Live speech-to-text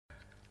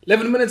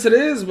11 minutes it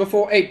is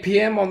before 8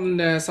 p.m.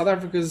 on South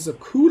Africa's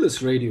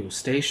coolest radio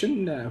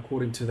station,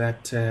 according to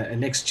that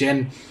next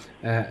gen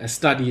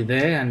study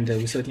there, and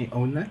we certainly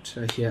own that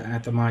here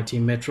at the Mighty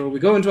Metro. We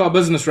go into our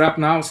business wrap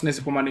now.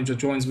 Sinesipho Maninjwa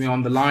joins me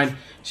on the line.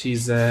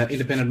 She's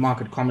independent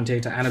market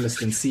commentator,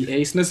 analyst, and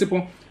CA.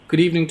 Sinesipho, good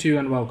evening to you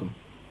and welcome.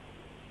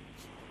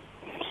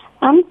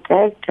 I'm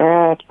good.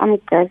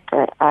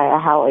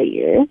 How are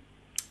you?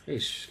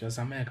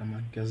 Ngiyazameka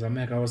man,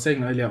 ngiyazameka. I was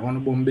saying earlier on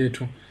ubomi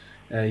bethu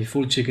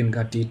full chicken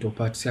gatito,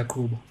 but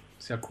siyaqhuba.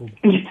 Siyaqhuba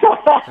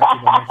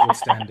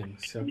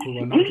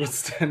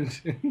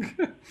notwithstanding.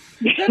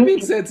 That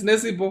being said,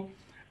 Sinesipho,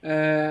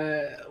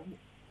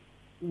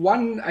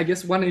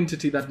 one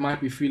entity that might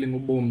be feeling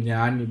ubomi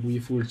nyhani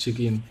buyi full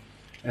chicken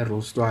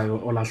roastwayo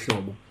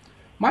olahlobo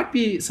might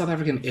be South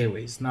African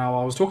Airways. Now,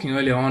 I was talking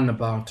earlier on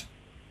about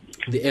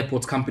the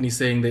airports company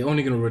saying they're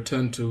only going to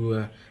return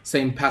to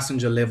same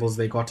passenger levels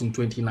they got in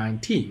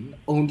 2019,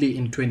 only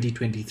in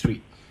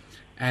 2023.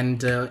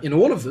 And in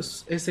all of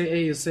this,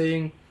 SAA is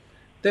saying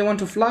they want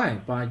to fly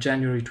by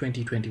January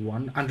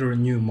 2021 under a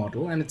new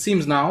model. And it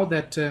seems now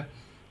that they're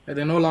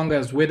no longer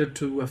as wedded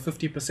to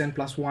 50%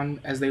 plus one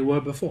as they were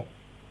before.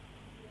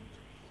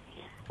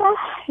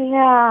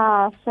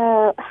 Yeah,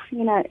 so,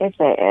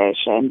 SAA,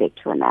 shame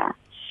between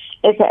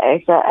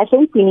so I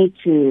think we need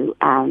to,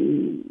 I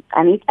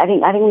think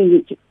we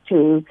need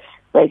to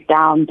break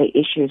down the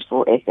issues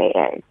for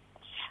SAA.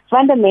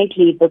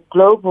 Fundamentally, the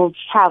global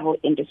travel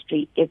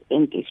industry is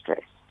in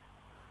distress.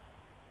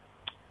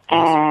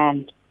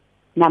 And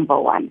number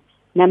one.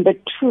 Number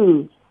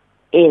two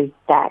is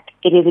that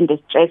it is in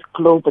distress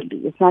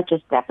globally. It's not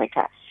just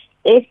Africa.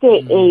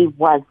 SAA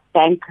was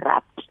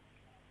bankrupt,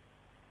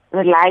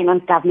 relying on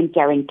government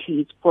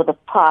guarantees for the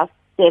past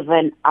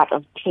 7 out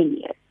of 10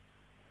 years.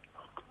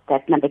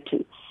 That's number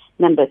two.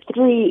 Number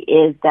three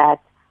is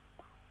that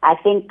I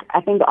think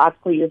the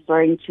article you're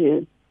referring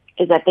to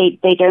is that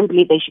they don't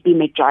believe they should be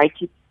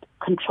majority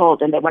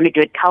controlled and they want to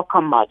do a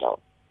Telkom model.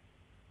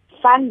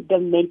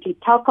 Fundamentally,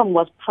 Telkom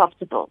was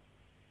profitable.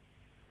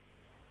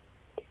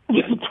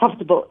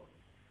 Profitable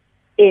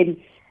in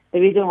the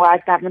reason why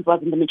government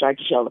wasn't the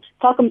majority shareholder.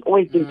 Telkom's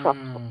always been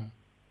profitable.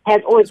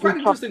 Has always it's been quite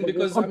interesting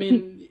profitable.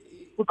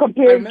 because, we're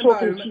comparing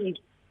chalk and cheese.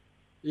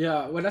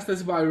 Yeah, well, that's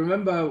the I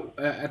remember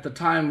at the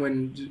time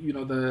when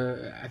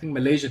I think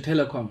Malaysia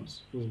Telecoms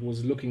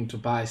was looking to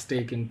buy a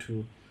stake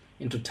into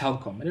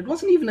Telkom, and it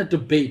wasn't even a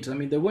debate. I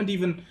mean, they weren't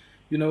even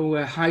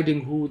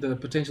hiding who the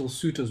potential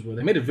suitors were.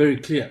 They made it very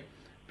clear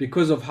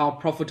because of how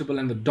profitable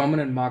and the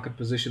dominant market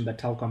position that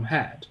Telkom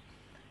had.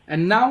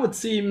 And now it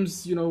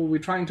seems we're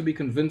trying to be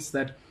convinced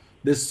that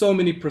there's so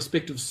many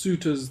prospective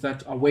suitors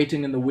that are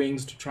waiting in the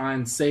wings to try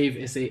and save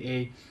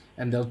SAA,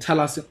 and they'll tell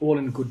us all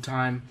in good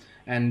time.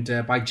 And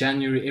by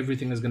January,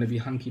 everything is going to be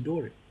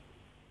hunky-dory.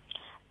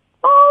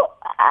 Well,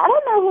 I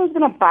don't know who's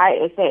going to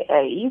buy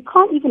SAA. You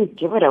can't even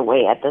give it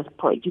away at this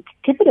point. You can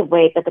give it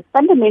away, but the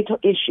fundamental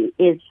issue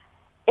is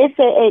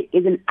SAA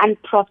is an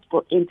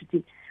unprofitable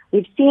entity.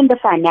 We've seen the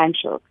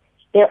financials.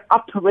 They're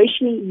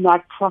operationally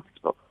not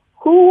profitable.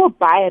 Who will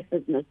buy a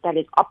business that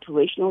is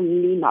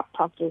operationally not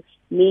profitable,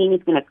 meaning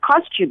it's going to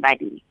cost you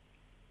money,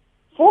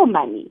 for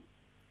money?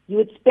 You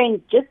would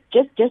spend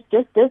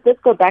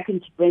let's go back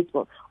into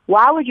principle.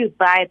 Why would you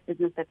buy a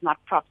business that's not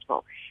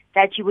profitable?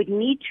 That you would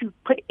need to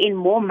put in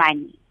more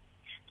money.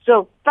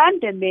 So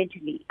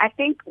fundamentally, I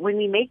think when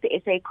we make the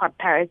SA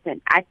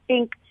comparison, I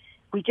think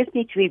we just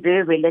need to be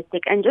very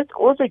realistic and just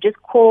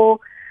call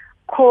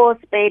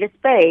spade a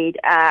spade.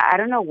 I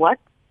don't know what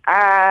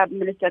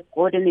Minister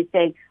Gordon is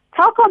saying.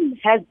 Telkom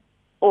has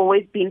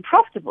always been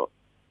profitable.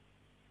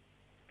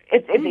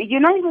 You're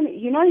not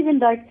even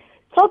like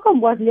Telkom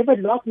was never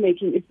loss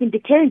making. It's been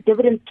declaring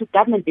dividends to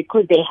government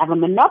because they have a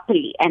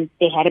monopoly, and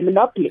they had a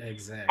monopoly,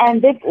 exactly.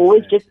 And they've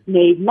always just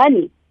made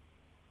money.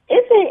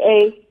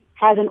 SAA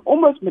has an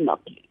almost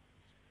monopoly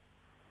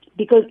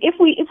because if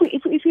we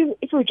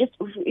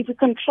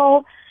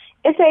control,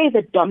 SAA is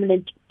a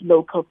dominant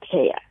local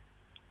player,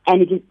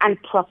 and it is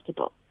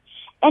unprofitable.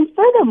 And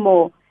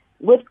furthermore,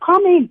 with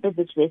Com Air in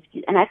business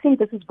rescue, and I think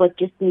this is what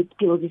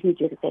people just need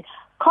to understand.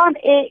 Com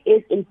Air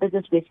is in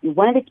business rescue.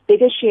 One of its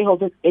biggest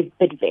shareholders is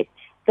Bidvest.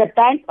 The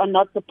banks are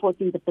not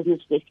supporting the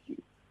business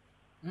rescue.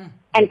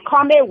 And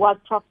Com Air was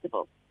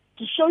profitable.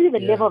 To show you the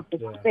level of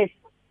distress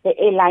the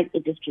airline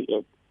industry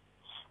is.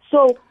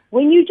 So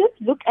when you just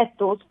look at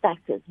those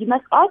factors, you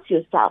must ask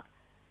yourself,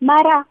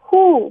 Mara,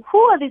 who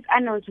are these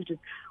unknown suitors?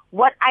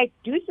 What I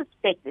do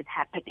suspect is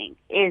happening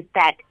is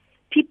that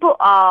people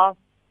are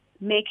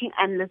making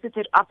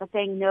unsolicited offers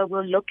saying, no,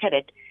 we'll look at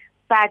it.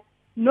 But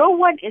no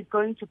one is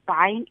going to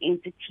buy an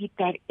entity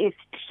that is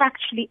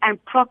structurally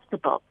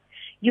unprofitable.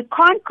 You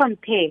can't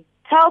compare.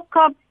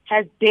 Telkom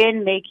has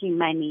been making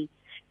money.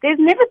 There's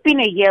never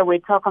been a year where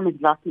Telkom is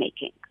loss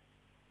making.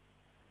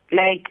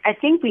 Like, I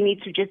think we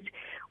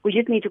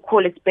just need to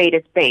call a spade,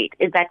 is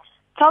that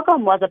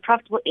Telkom was a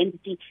profitable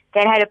entity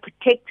that had a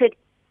protected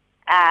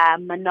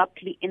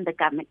monopoly in the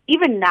government.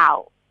 Even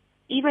now,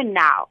 even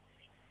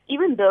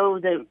though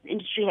the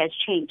industry has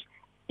changed,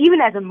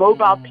 even as a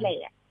mobile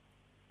player,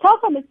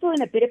 Telkom is still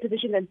in a better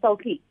position than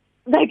Telkom.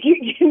 Like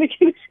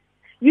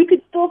you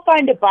could still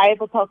find a buyer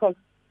for Telkom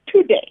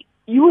today.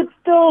 You would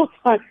still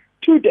find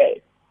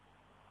today.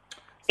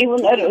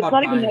 Even though it's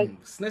not even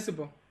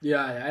Sinesipho.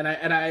 Yeah,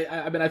 and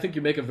I mean, I think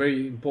you make a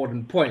very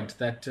important point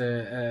that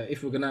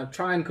if we're gonna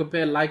try and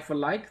compare like for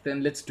like,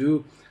 then let's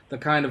do the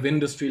kind of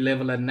industry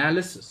level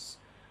analysis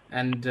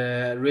and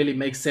really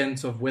make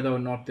sense of whether or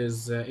not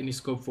there's any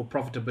scope for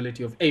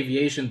profitability of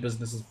aviation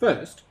businesses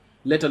first,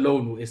 let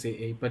alone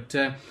SAA. But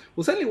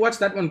we'll certainly watch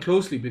that one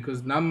closely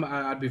because now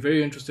I'd be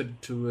very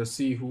interested to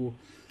see who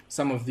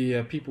some of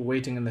the people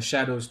waiting in the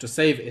shadows to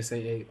save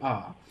SAA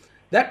are.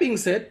 That being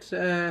said,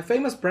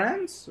 famous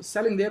brands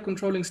selling their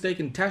controlling stake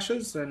in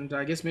Tashas, and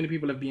I guess many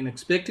people have been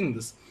expecting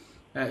this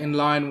in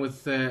line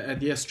with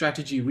their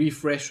strategy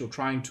refresh or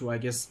trying to, I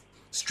guess,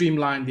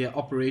 streamline their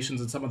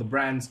operations and some of the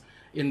brands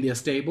in their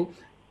stable.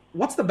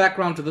 What's the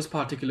background to this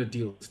particular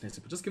deal,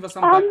 Sinesipho? Just give us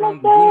some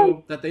background. We do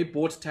know that they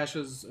bought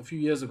Tashas a few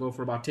years ago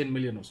for about 10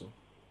 million or so.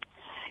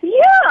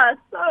 Yeah,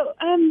 so,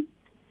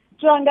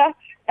 Jonga,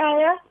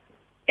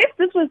 if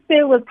this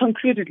sale was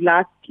concluded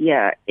last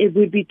year, it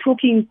would be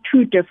talking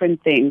two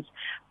different things.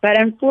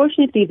 But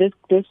unfortunately, this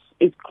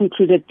is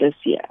concluded this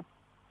year.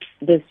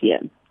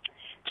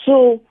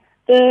 So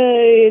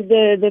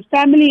the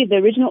family, the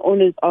original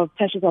owners of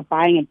Tashas are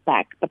buying it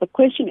back. But the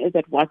question is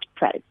at what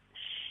price?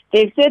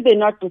 They've said they're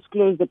not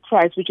disclose the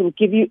price, which will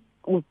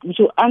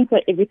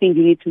answer everything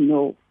you need to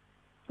know.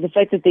 The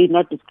fact that they're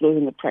not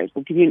disclosing the price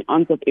will give you an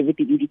answer of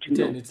everything you need to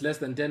know. It's less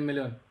than 10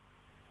 million.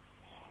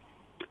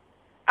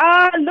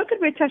 Look at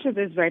where Tashas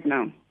is right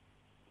now.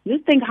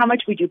 Just think, how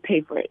much would you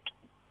pay for it?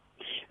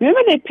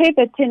 Remember, they paid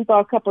that 10 bar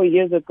a couple of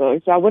years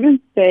ago, so I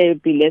wouldn't say it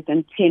would be less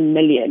than 10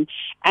 million.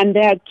 And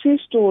they had 2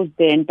 stores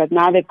then, but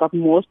now they've got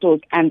more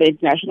stores and the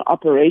international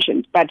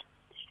operations. But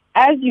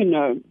as you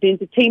know, the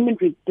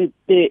entertainment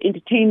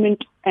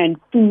and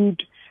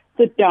food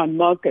sit-down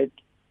market,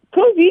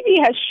 COVID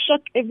has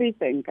shook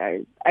everything,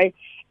 guys. And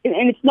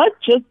it's not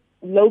just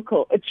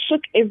local; it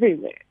shook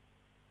everywhere.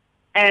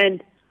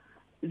 And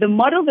the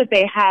model that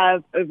they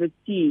have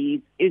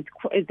overseas is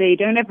they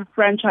don't have a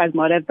franchise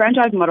model. A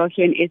franchise model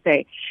here in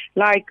SA,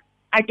 like,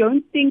 I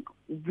don't think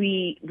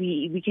we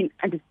can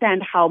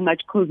understand how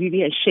much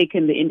COVID has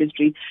shaken the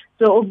industry.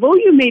 So although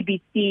you may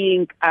be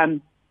seeing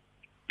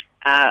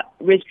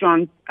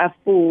restaurants are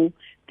full,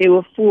 they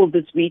were full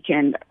this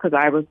weekend because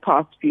I was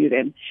past few of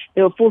them.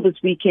 They were full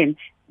this weekend.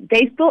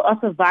 They still are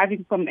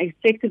surviving from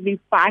effectively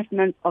 5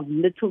 months of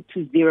little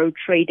to zero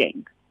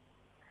trading.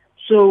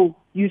 So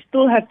you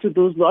still have to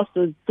those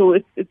losses. So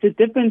it's a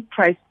different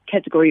price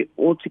category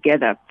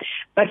altogether.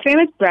 But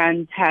famous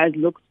brands has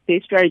looked,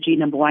 their strategy,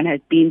 number one, has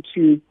been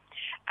to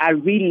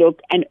relook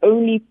and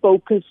only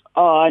focus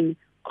on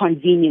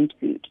convenient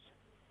foods.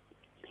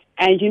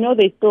 And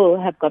they still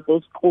have got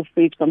those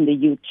coffees from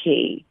the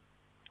UK.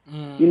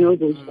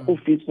 Those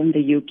coffees from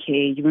the UK.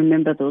 You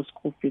remember those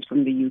coffees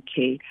from the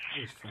UK.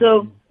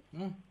 So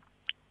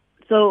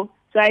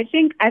I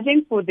think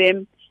for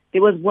them,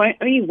 there was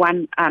only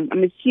one.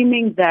 I'm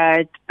assuming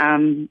that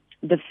the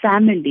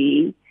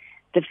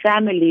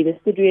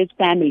Sidrius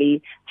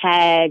family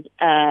had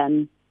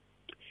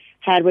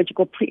what you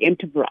call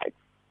preemptive rights,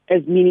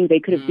 as meaning they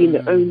could have been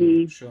the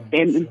only.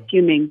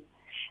 Assuming.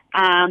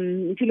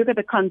 If you look at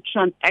the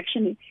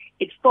transaction,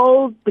 it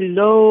falls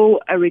below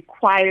a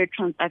required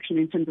transaction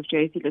in terms of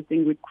JSE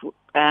listing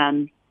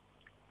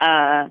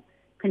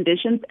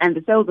conditions, and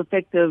the sale is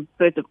effective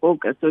 1st of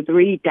August, so it's a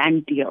really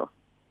done deal.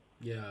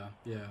 Yeah.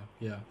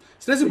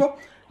 Sinesipho,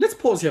 let's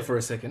pause here for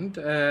a second,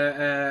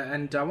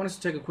 and I want us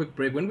to take a quick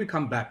break. When we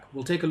come back,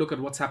 we'll take a look at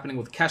what's happening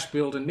with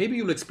Cashbuild, and maybe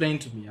you'll explain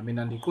to me,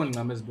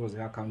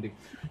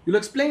 you'll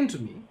explain to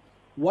me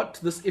what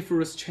this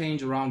IFRS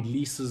change around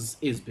leases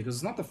is, because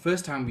it's not the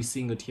first time we're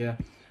seeing it here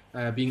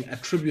being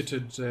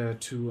attributed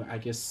to, I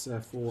guess,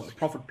 for a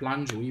profit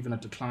plunge or even a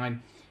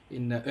decline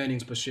in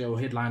earnings per share or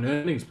headline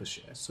earnings per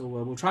share. So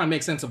we'll try and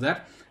make sense of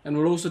that. And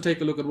we'll also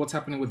take a look at what's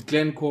happening with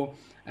Glencore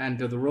and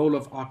the role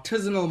of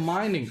artisanal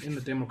mining in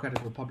the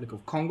Democratic Republic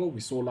of Congo.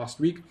 We saw last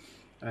week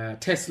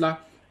Tesla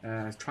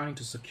trying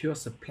to secure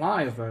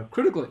supply of a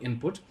critical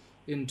input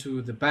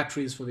into the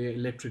batteries for their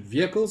electric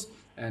vehicles.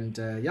 And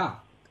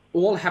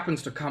all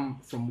happens to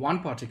come from one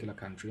particular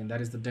country, and that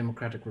is the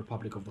Democratic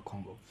Republic of the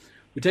Congo.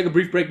 We take a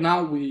brief break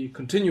now. We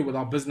continue with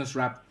our business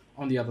wrap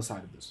on the other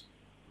side of this.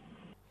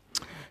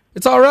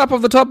 It's our wrap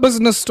of the top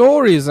business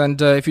stories,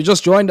 and if you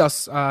just joined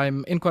us,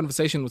 I'm in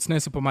conversation with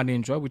Sinesipho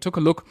Maninjwa. We took a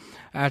look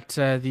at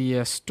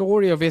the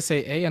story of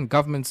SAA and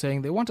government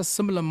saying they want a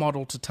similar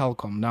model to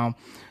Telkom. Now,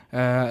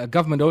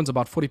 government owns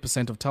about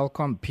 40% of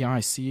Telkom,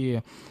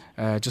 PIC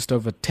just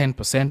over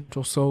 10%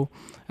 or so,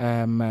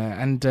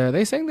 and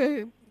they're saying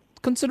they're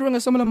considering a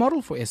similar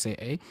model for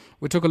SAA.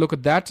 We took a look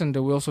at that, and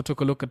we also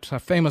took a look at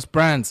famous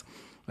brands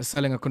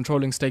selling a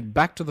controlling stake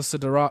back to the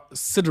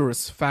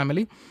Sidrius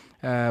family,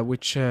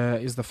 which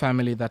is the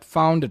family that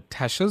founded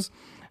Tashas.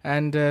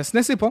 And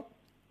Sinesipho,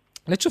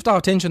 let's shift our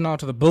attention now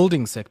to the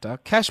building sector.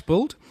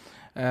 Cashbuild.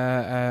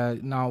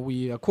 Now,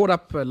 we caught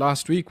up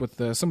last week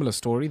with a similar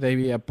story.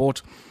 They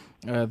bought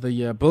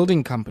the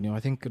building company, I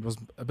think it was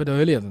a bit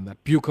earlier than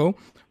that, Buco,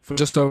 for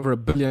just over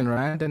R1 billion,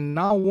 and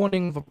now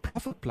warning of a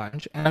profit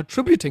plunge and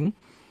attributing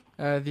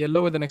their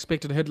lower than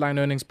expected headline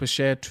earnings per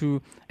share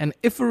to an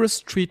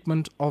IFRS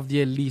treatment of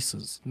their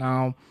leases.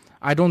 Now,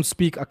 I don't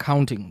speak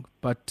accounting,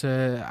 but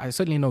I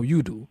certainly know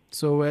you do.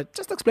 So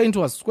just explain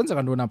to us.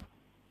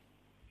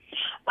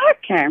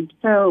 Okay,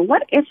 so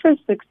what IFRS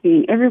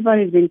 16,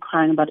 everybody's been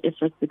crying about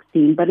IFRS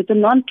 16, but it's a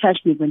non-cash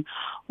movement.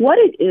 What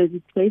it is,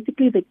 it's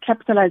basically the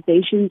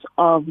capitalizations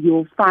of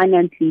your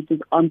finance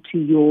leases onto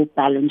your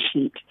balance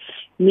sheet,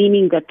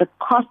 meaning that the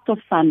cost of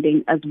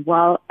funding as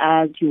well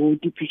as your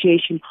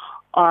depreciation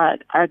are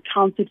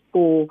accounted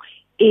for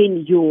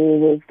in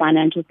your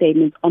financial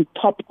statements on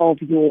top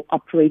of your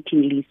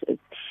operating leases.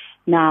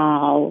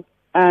 Now,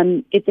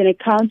 it's an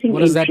accounting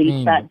What does that entry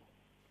mean?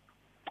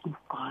 Oh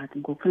God,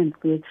 I'm going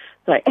to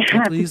sorry.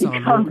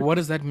 What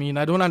does that mean?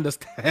 I don't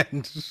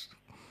understand.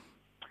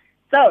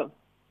 So,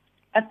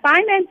 a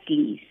finance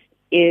lease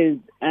is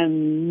a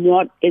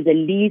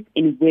lease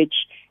in which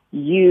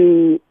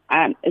you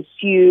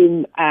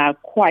assume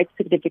quite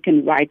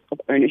significant rights of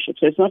ownership.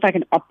 So it's not like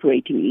an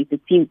operating lease.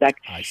 It seems like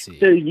I see.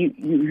 So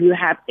you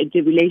have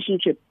the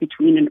relationship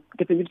between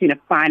difference between a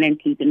finance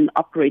lease and an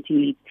operating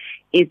lease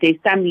is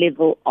there's some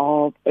level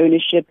of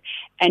ownership,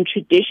 and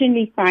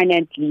traditionally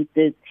finance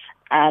leases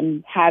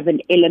have an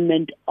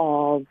element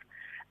of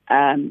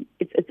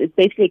it's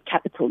basically a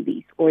capital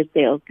lease or a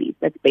sales lease.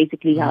 That's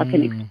basically how I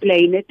can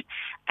explain it,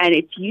 and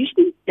it's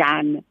usually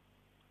done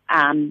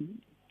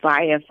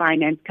via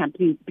finance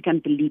companies.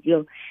 Becomes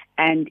illegal,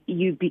 and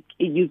you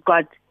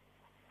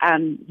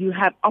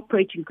have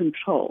operating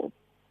control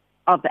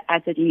of the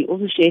asset, and you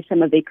also share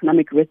some of the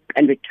economic risk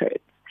and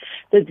returns.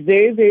 So it's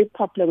very, very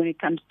popular when it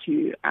comes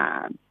to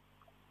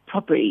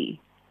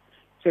property.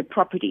 So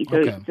property, so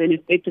Okay. it's an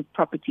effective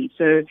property.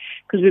 So,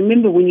 because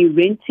remember, when you're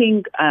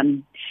renting,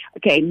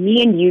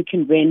 me and you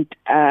can rent,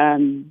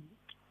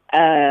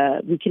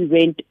 we can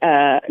rent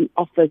an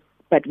office,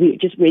 but we're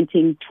just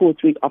renting 2 or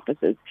 3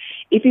 offices.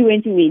 If you're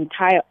renting the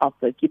entire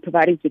office, you're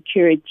providing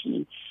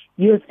security.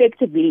 You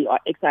effectively are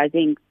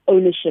exercising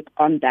ownership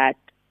on that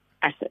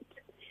asset,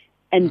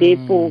 and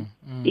therefore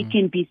it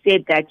can be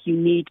said that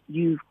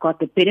you've got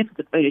the benefits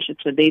of ownership.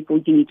 So therefore,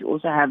 you need to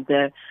also have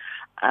the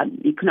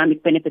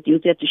economic benefit. You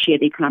also have to share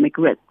the economic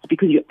risks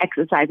because you're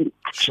exercising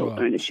actual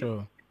ownership.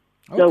 Sure.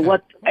 So Okay.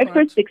 what All IFRS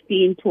right.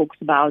 16 talks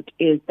about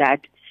is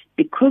that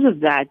because of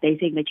that, they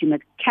think that you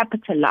must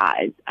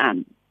capitalize.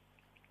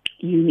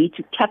 You need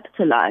to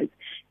capitalize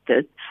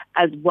this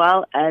as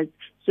well as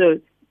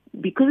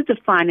because it's a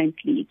finance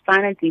lease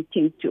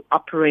tends to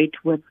operate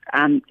with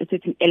a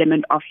certain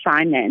element of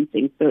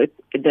financing. So it's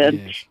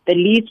the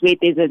lease rate,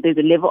 there's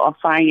a level of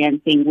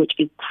financing which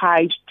is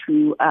tied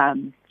to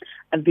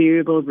a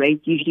variable rate,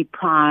 usually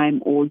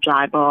prime or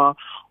JIBAR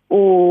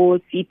or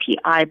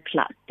CPI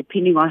plus,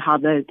 depending on how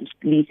the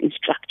lease is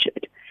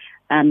structured.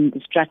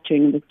 The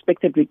structuring, the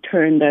expected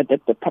return that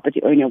the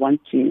property owner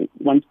wants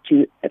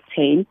to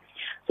obtain.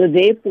 So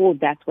therefore,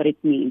 that's what it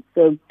means.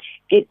 So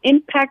it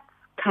impacts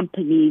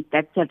companies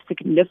that have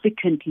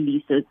significant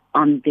leases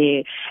on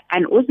there,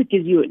 and also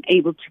gives you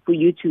for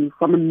you to,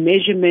 from a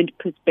measurement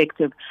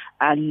perspective,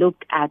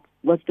 look at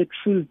what's the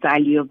true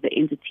value of the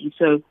entity.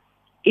 So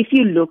if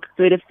you look,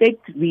 so it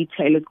affects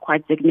retailers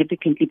quite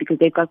significantly because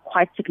they've got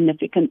quite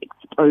significant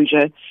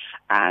exposure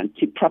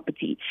to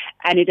property,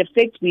 and it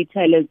affects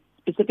retailers,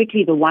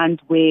 specifically the ones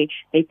where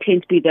they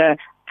tend to be the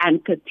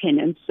anchor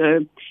tenants. So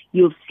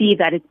you'll see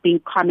that it's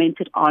being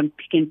commented on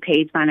Pick n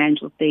Pay's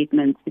financial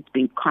statements. It's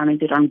being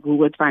commented on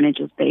Woolworths'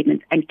 financial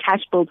statements and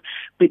Cashbuild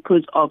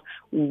because of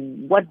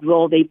what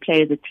role they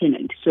play as a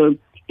tenant. So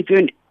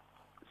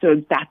so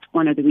that's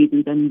one of the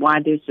reasons and why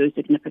they're so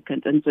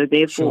significant. And so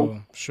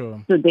therefore,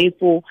 Sure. So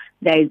therefore,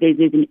 there's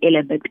an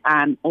element.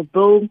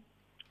 Although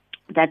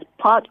that's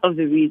part of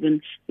the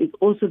reason, is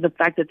also the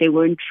fact that they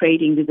weren't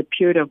trading. There's a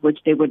period of which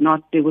there was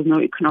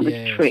no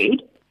economic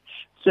trade.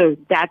 So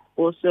that's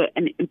also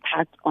an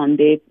impact on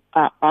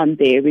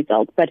their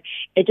results. But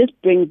it just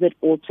brings it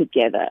all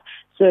together.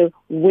 So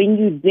when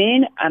you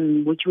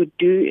then, what you would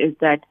do is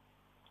that,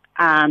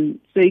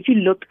 so if you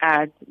look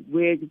at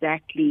where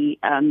exactly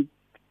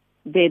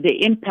the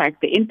impact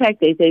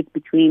they say is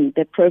between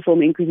the pro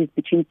forma increases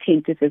between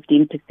 10 to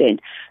 15%.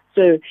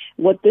 So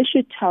what this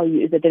should tell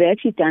you is that they've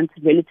actually done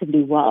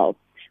relatively well,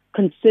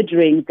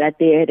 considering that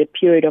they had a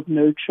period of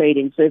no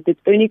trading. So if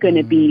it's only going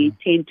to be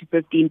 10 to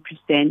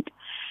 15%,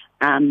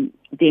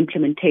 the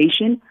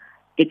implementation,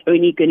 it's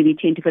only going to be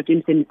 10 to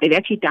 15%. They've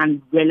actually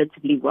done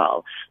relatively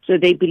well. So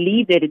they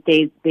believe that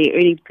their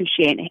earnings per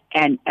share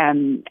and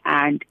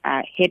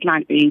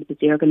headline earnings per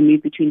share are going to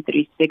move between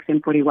 36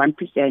 and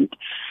 41%.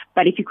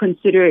 But if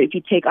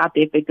you take out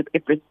the effect of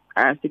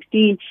IFRS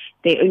 16,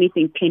 they only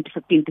think 10 to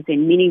 15%,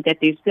 meaning that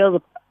they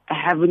still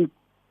haven't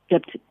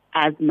dipped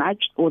as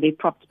much, or their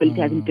profitability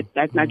hasn't dipped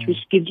as much, which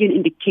gives you an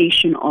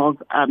indication of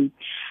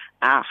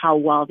how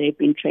well they've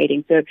been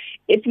trading. So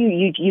if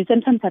you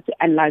sometimes have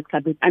to analyze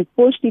companies.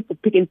 Unfortunately for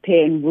Pick n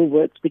Pay and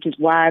Woolworths, which is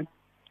why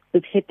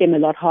this hit them a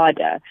lot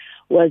harder,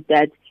 was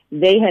that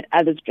they had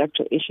other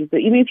structural issues. So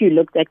even if you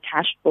looked at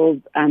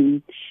Cashbuild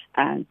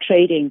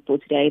trading for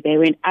today, they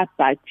went up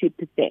by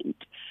 2%,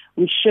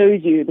 which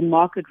shows you the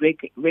market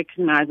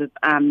recognizes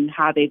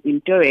how they've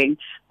been doing.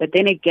 But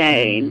then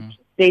again,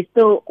 they're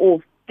still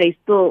off. They're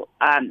still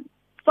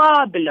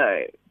far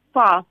below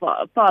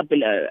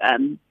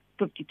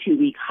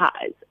 52-week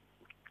highs.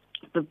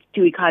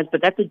 52-week highs,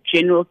 but that's a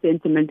general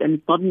sentiment, and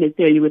it's not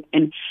necessarily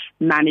within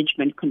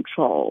management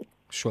control.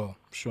 Sure.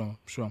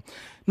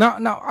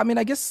 Now, I mean,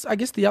 I guess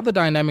the other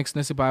dynamics,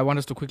 Sinesipho, I want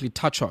us to quickly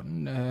touch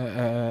on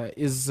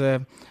is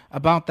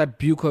about that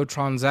Buco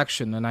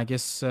transaction, and I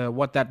guess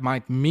what that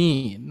might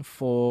mean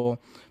for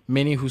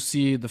many who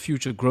see the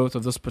future growth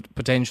of this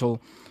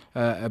potential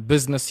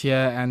business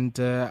here, and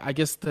I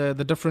guess the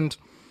different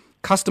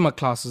customer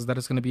classes that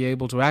it's going to be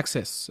able to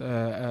access.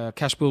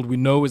 Cashbuild, we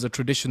know, is a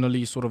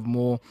traditionally sort of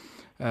more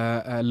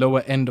lower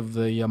end of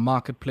the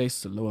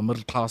marketplace, the lower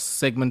middle class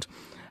segment.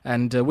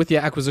 And with the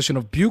acquisition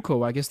of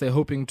Buco, I guess they're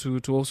hoping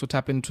to also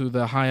tap into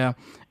the higher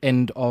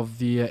end of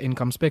the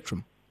income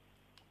spectrum.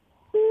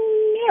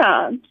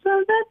 Yeah,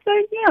 so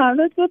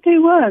that's what they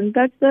want.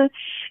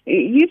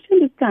 You have to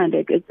understand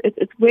it.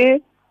 It's where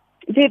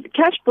the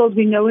Cashbuild,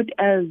 we know it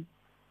as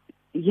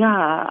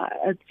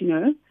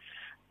the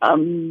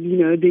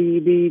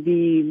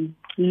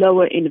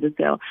lower end of the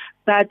scale.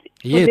 But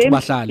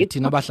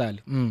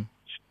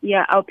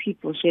yeah, our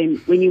people,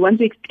 Shane. When you want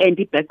to extend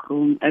it back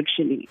home,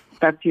 actually,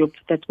 that's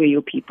where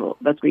your people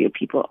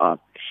are.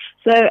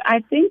 So I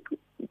think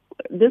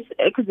this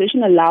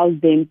acquisition allows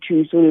them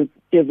to sort of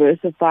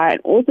diversify, and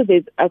also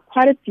there's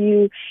quite a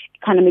few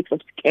economics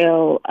of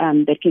scale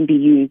that can be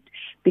used,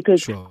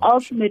 because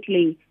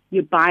ultimately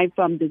you buy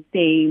from the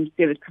same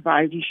service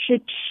provider. You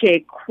should share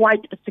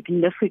quite a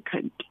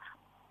significant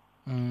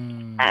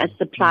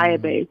supplier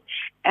base,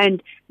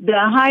 and the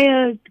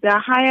higher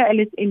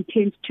analyst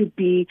intends to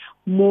be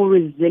more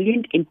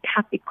resilient in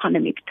tough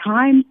economic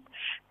times.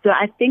 So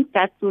I think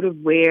that's sort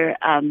of where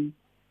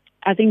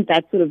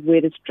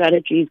the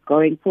strategy is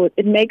going forward.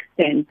 It makes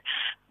sense,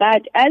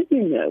 but as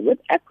you know, with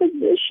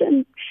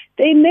acquisitions,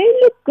 they may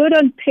look good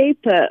on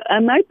paper. I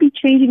might be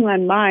changing my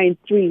mind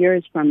 3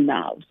 years from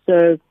now.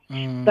 So,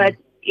 but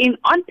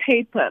on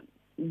paper,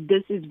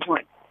 this is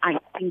what I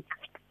think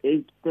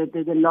is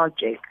the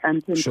logic,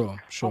 and so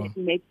it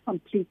makes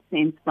complete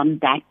sense from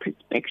that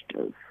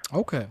perspective.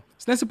 Okay.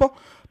 Sinesipho,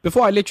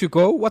 before I let you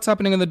go, what's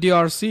happening in the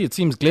DRC? It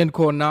seems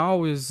Glencore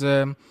now is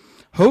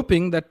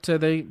hoping that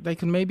they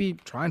can maybe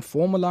try and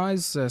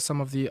formalize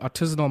some of the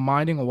artisanal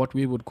mining, or what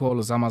we would call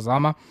a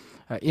zama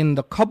in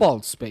the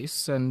Cobalt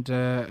space, and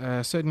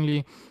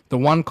certainly the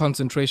one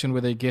concentration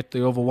where they get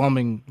the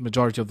overwhelming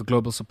majority of the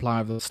global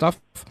supply of the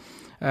stuff.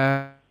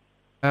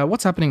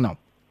 What's happening now?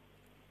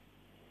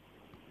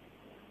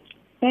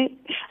 Okay.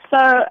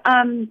 So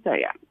I'm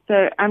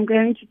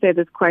going to say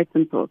this quite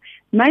simple.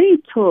 Money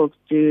talks,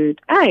 dude.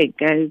 Hey,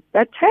 guys,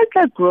 that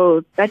Tesla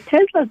growth, have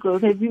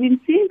you been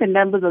seeing the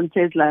numbers on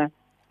Tesla?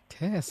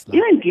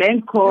 Even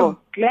Glencore,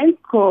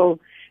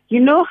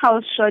 you know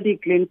how shoddy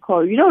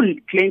Glencore,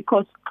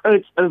 Glencore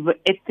skirts over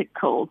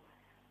ethical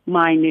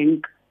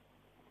mining.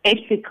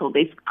 Ethical,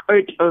 they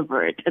skirt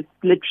over it. It's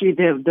literally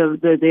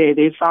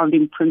their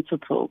founding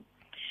principle.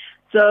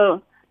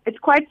 So it's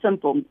quite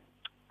simple.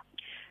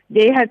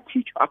 They have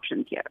two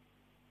options here.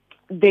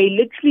 They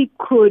literally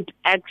could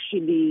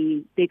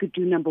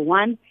do number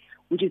one,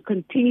 which is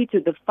continue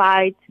to the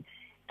fight,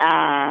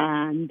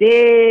 and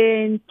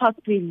then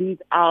possibly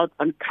lose out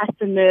on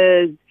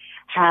customers,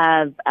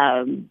 have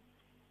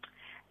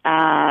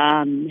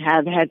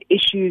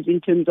issues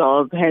in terms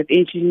of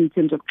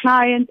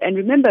clients. And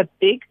remember, a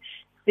big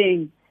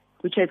thing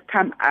which has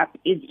come up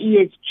is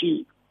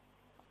ESG.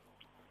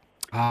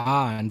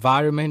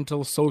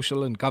 Environmental,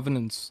 social, and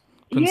governance.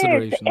 Yes,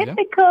 the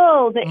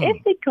ethical,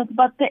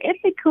 but the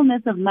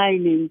ethicalness of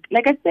mining.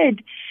 Like I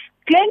said,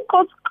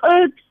 Glencore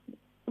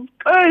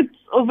skirts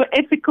over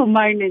ethical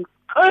mining.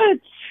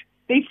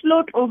 They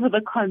float over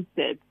the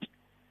concept.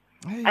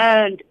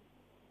 And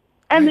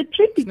the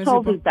truth be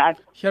told is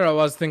that... Here I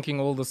was thinking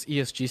all this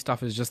ESG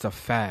stuff is just a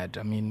fad.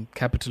 I mean,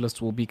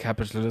 capitalists will be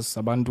capitalists.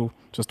 Abantu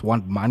just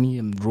want money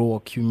and raw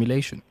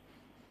accumulation.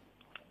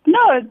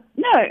 No,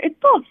 it's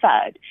not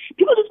fad.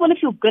 People just want to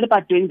feel good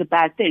about doing the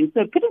bad thing.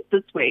 So put it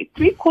this way,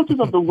 3/4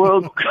 of the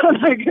world,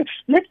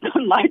 let's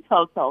not lie to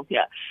ourselves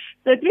here.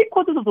 So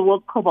 3/4 of the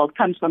world's cobalt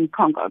comes from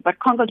Congo, but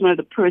Congo is one of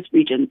the poorest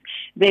regions.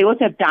 They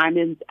also have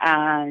diamonds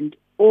and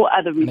all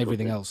other resources. And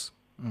everything else.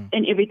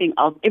 And everything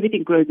else.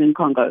 Everything grows in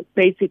Congo.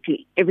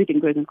 Basically, everything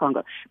grows in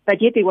Congo.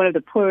 But yet they're one of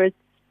the poorest.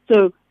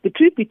 So the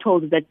truth be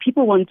told is that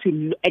people want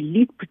to at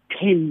least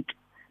pretend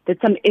that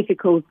some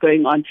ethical is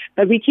going on.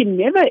 But we can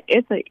never,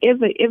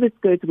 ever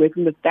skirt away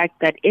from the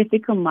fact that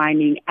ethical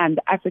mining and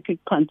the African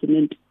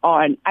continent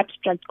are an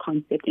abstract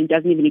concept and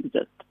doesn't even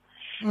exist.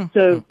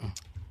 So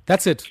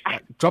that's it.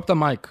 Drop the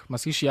mic.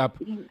 Masishi up.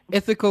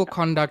 Ethical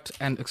conduct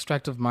and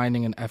extractive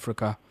mining in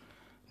Africa,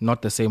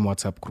 not the same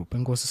WhatsApp group.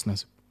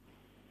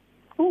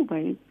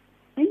 Always.